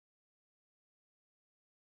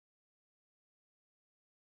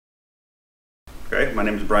Okay, my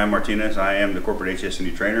name is Brian Martinez. I am the corporate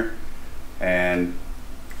HSND trainer, and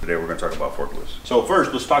today we're going to talk about forklifts. So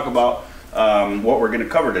first, let's talk about what we're going to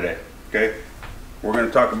cover today. Okay, we're going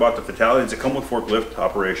to talk about the fatalities that come with forklift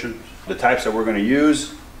operation, the types that we're going to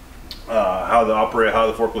use, how the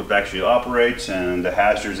forklift actually operates, and the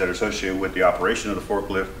hazards that are associated with the operation of the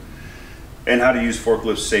forklift, and how to use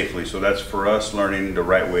forklifts safely. So that's for us learning the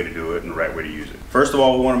right way to do it and the right way to use it. First of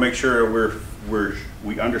all, we want to make sure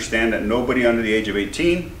we understand that nobody under the age of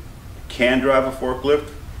 18 can drive a forklift,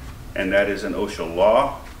 and that is an OSHA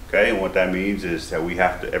law. Okay, and what that means is that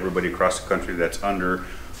everybody across the country that's under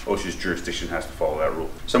OSHA's jurisdiction has to follow that rule.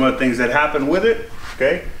 Some of the things that happen with it,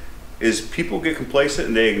 okay, is people get complacent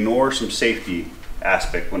and they ignore some safety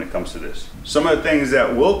aspect when it comes to this. Some of the things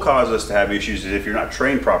that will cause us to have issues is if you're not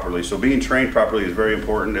trained properly. So being trained properly is very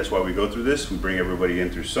important. That's why we go through this. We bring everybody in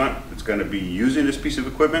through SUNT that's going to be using this piece of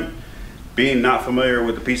equipment. Being not familiar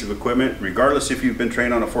with the piece of equipment, regardless if you've been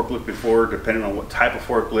trained on a forklift before, depending on what type of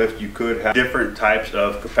forklift, you could have different types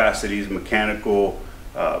of capacities, mechanical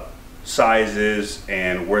sizes,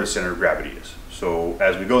 and where the center of gravity is. So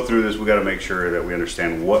as we go through this, we got to make sure that we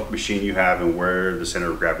understand what machine you have and where the center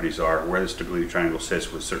of gravities are, where the stability triangle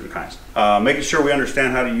sits with certain kinds. Making sure we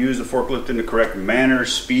understand how to use the forklift in the correct manner,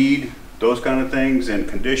 speed, those kind of things, and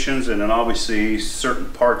conditions, and then obviously certain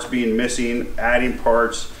parts being missing, adding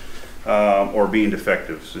parts, or being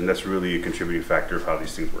defective, and that's really a contributing factor of how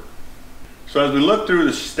these things work. So as we look through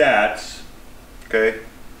the stats, okay,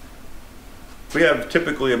 we have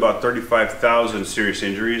typically about 35,000 serious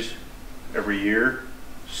injuries every year,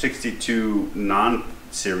 62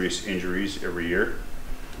 non-serious injuries every year,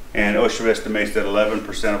 and OSHA estimates that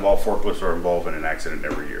 11% of all forklifts are involved in an accident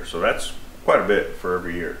every year. So that's quite a bit for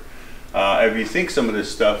every year. If you think some of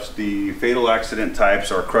this stuff, the fatal accident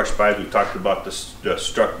types are crush bys. We've talked about the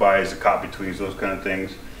struck bys, the caught betweens, those kind of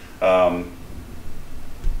things.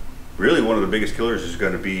 Really, one of the biggest killers is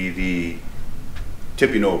going to be the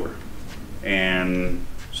tipping over. And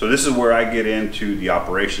so this is where I get into the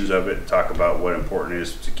operations of it, talk about what important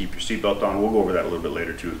is to keep your seatbelt on. We'll go over that a little bit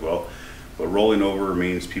later too as well. But rolling over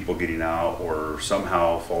means people getting out or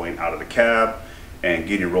somehow falling out of the cab and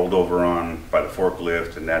getting rolled over on by the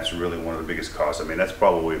forklift, and that's really one of the biggest causes. I mean, that's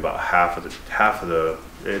probably about half of the,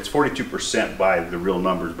 it's 42% by the real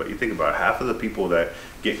numbers, but you think about half of the people that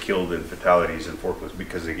get killed in fatalities in forklifts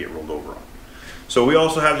because they get rolled over on. So we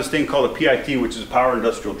also have this thing called a P.I.T, which is a power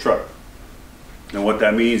industrial truck. And what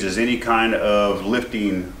that means is any kind of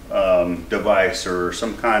lifting device or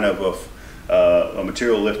some kind of a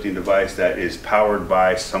material lifting device that is powered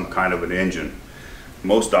by some kind of an engine.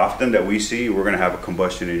 Most often that we see, we're going to have a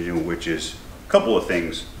combustion engine, which is a couple of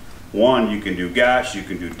things. One, you can do gas, you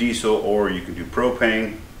can do diesel, or you can do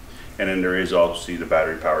propane. And then there is obviously the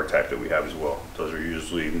battery power type that we have as well. Those are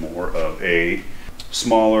usually more of a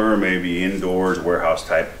smaller, maybe indoors, warehouse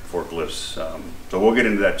type forklifts. So we'll get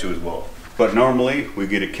into that too as well. But normally we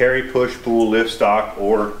get a carry, push, pull, lift, stock,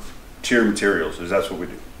 or tier materials, is that's what we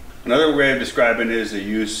do. Another way of describing it is they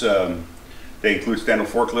use, they include standard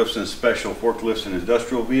forklifts and special forklifts and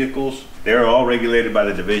industrial vehicles. They're all regulated by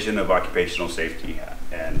the Division of Occupational Safety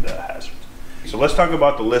and Hazards. So let's talk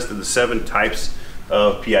about the list of the 7 types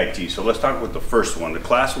of P.I.T. So let's talk about the first one, the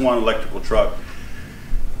Class 1 electrical truck.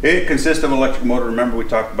 It consists of an electric motor. Remember, we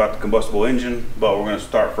talked about the combustible engine, but we're going to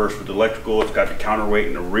start first with the electrical. It's got the counterweight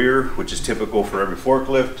in the rear, which is typical for every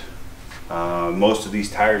forklift. Most of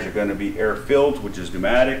these tires are going to be air-filled, which is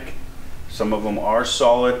pneumatic. Some of them are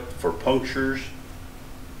solid for punctures.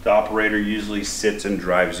 The operator usually sits and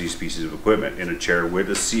drives these pieces of equipment in a chair with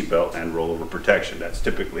a seatbelt and rollover protection. That's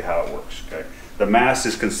typically how it works. Okay. The mast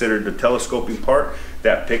is considered the telescoping part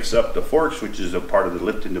that picks up the forks, which is a part of the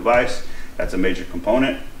lifting device. That's a major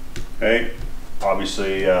component. Okay.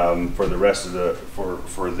 Obviously, for the rest of the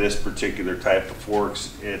for this particular type of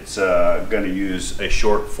forks, it's going to use a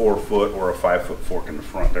short 4-foot or a 5-foot fork in the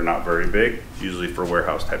front. They're not very big, usually for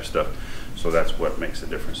warehouse type stuff. So that's what makes the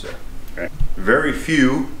difference there. Okay. Very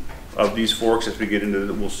few of these forks, as we get into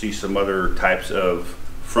it, we'll see some other types of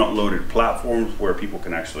front-loaded platforms where people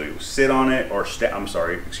can actually sit on it, or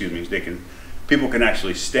people can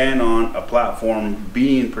actually stand on a platform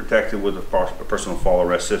being protected with a personal fall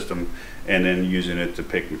arrest system and then using it to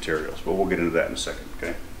pick materials. But we'll get into that in a second.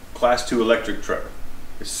 Okay. Class 2 electric truck.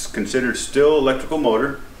 It's considered still electrical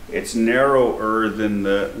motor. It's narrower than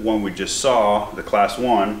the one we just saw, the Class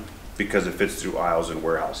 1, because it fits through aisles and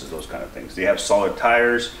warehouses, those kind of things. They have solid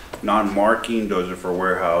tires, non-marking, those are for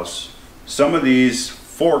warehouse. Some of these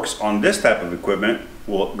forks on this type of equipment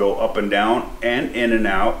will go up and down and in and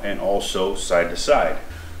out and also side to side.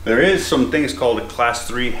 There is some things called a Class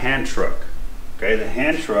 3 hand truck. Okay, the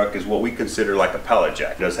hand truck is what we consider like a pallet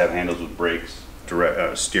jack. It does have handles with brakes,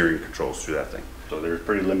 direct steering controls through that thing. So they're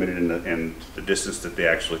pretty limited in the distance that they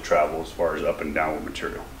actually travel as far as up and down with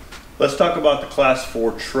material. Let's talk about the Class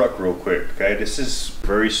 4 truck real quick. Okay, this is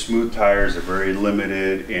very smooth tires. They're very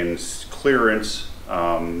limited in clearance,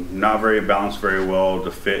 not very balanced very well to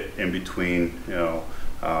fit in between,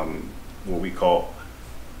 what we call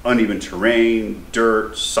uneven terrain,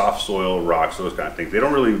 dirt, soft soil, rocks, those kind of things. They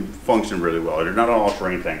don't really function really well. They're not an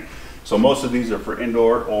all-terrain thing. So most of these are for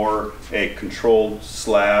indoor or a controlled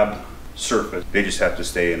slab surface. They just have to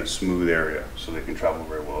stay in a smooth area so they can travel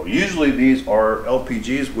very well. Usually these are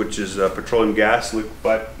LPGs, which is petroleum gas,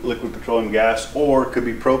 liquid petroleum gas, or it could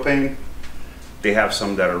be propane. They have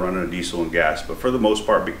some that are running on diesel and gas, but for the most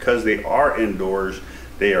part, because they are indoors,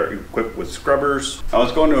 they are equipped with scrubbers. Now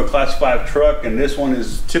let's go into a Class 5 truck, and this one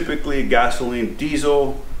is typically gasoline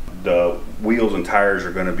diesel. The wheels and tires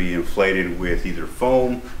are going to be inflated with either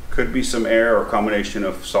foam, could be some air, or a combination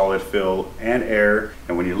of solid fill and air.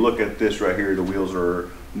 And when you look at this right here, the wheels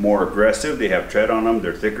are more aggressive. They have tread on them.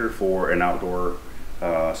 They're thicker for an outdoor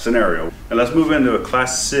scenario. And let's move into a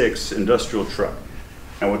Class 6 industrial truck.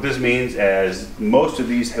 And what this means is most of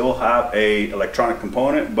these will have a electronic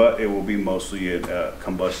component, but it will be mostly a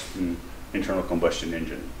internal combustion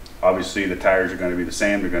engine. Obviously the tires are going to be the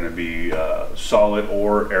same. They're going to be solid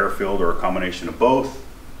or air filled or a combination of both.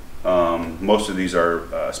 Most of these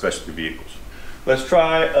are specialty vehicles. Let's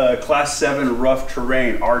try a Class 7 rough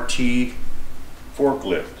terrain RT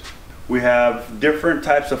forklift. We have different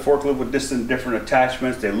types of forklift with different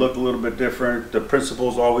attachments. They look a little bit different. The principle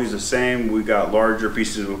is always the same. We got larger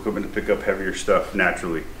pieces of equipment to pick up heavier stuff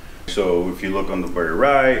naturally. So if you look on the very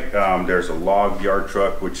right, there's a log yard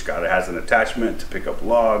truck which has an attachment to pick up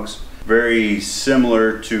logs. Very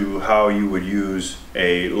similar to how you would use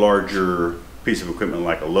a larger piece of equipment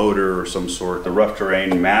like a loader or some sort. The rough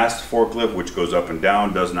terrain mast forklift, which goes up and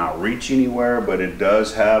down, does not reach anywhere, but it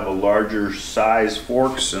does have a larger size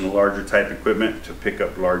forks and larger type equipment to pick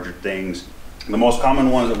up larger things. The most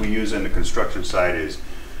common ones that we use in the construction site is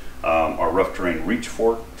our rough terrain reach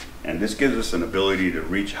fork, and this gives us an ability to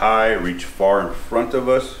reach high, reach far in front of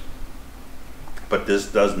us, but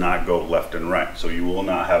this does not go left and right, so you will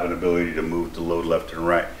not have an ability to move the load left and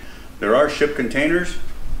right. There are ship containers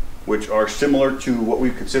which are similar to what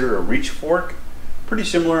we consider a reach fork. Pretty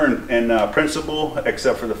similar in principle,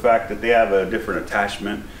 except for the fact that they have a different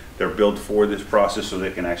attachment. They're built for this process so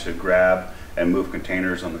they can actually grab and move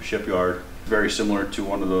containers on the shipyard. Very similar to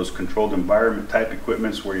one of those controlled environment type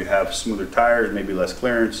equipments where you have smoother tires, maybe less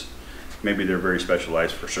clearance. Maybe they're very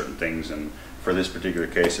specialized for certain things, and for this particular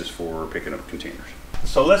case is for picking up containers.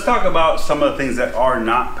 So let's talk about some of the things that are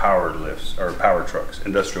not powered lifts or power trucks,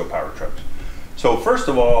 industrial power trucks. So first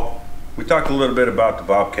of all, we talked a little bit about the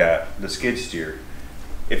Bobcat, the skid steer.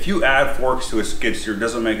 If you add forks to a skid steer, it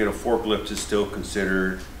doesn't make it a forklift. It's still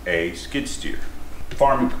considered a skid steer.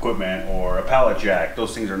 Farm equipment or a pallet jack,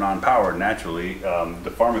 those things are non-powered naturally.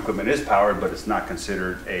 The farm equipment is powered, but it's not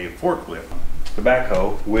considered a forklift. The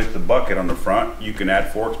backhoe with the bucket on the front, you can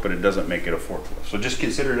add forks, but it doesn't make it a forklift. So just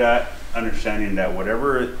consider that, understanding that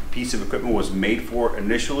whatever piece of equipment was made for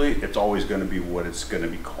initially, it's always going to be what it's going to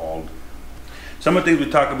be called. Some of the things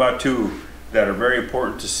we talk about too that are very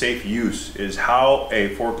important to safe use is how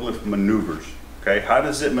a forklift maneuvers. Okay, how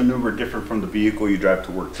does it maneuver different from the vehicle you drive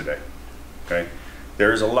to work today? Okay,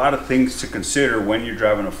 there's a lot of things to consider when you're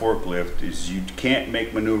driving a forklift. Is you can't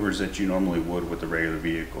make maneuvers that you normally would with a regular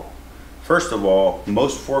vehicle. First of all,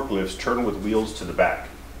 most forklifts turn with wheels to the back.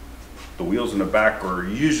 The wheels in the back are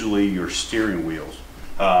usually your steering wheels.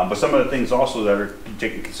 But some of the things also that are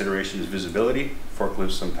taken into consideration is visibility.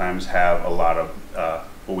 Forklifts sometimes have a lot of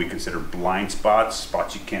what we consider blind spots,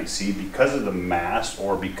 spots you can't see because of the mass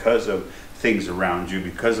or because of things around you,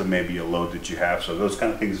 because of maybe a load that you have. So those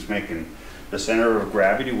kind of things is making the center of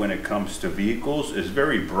gravity when it comes to vehicles is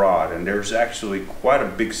very broad, and there's actually quite a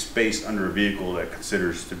big space under a vehicle that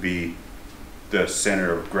considers to be the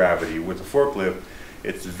center of gravity. With the forklift,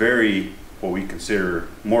 it's very what we consider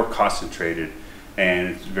more concentrated, and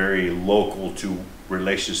it's very local to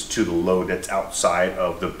relations to the load that's outside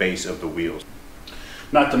of the base of the wheels.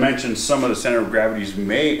 Not to mention some of the center of gravities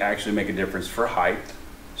may actually make a difference for height.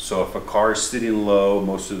 So if a car is sitting low,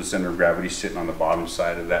 most of the center of gravity is sitting on the bottom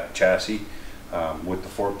side of that chassis. With the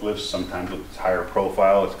forklifts, sometimes with higher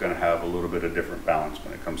profile, it's going to have a little bit of different balance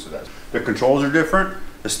when it comes to that. The controls are different.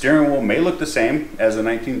 The steering wheel may look the same as a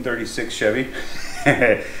 1936 Chevy,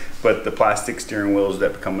 but the plastic steering wheels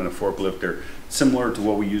that come in a forklift, they're similar to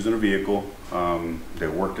what we use in a vehicle. They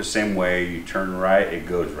work the same way. You turn right, it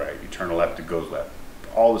goes right. You turn left, it goes left.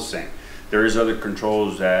 All the same. There is other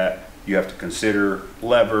controls that You have to consider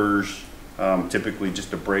levers, typically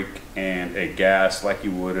just a brake and a gas like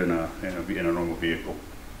you would in a normal vehicle.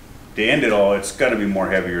 To end it all, it's got to be more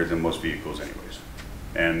heavier than most vehicles anyways.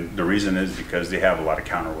 And the reason is because they have a lot of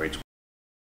counterweights.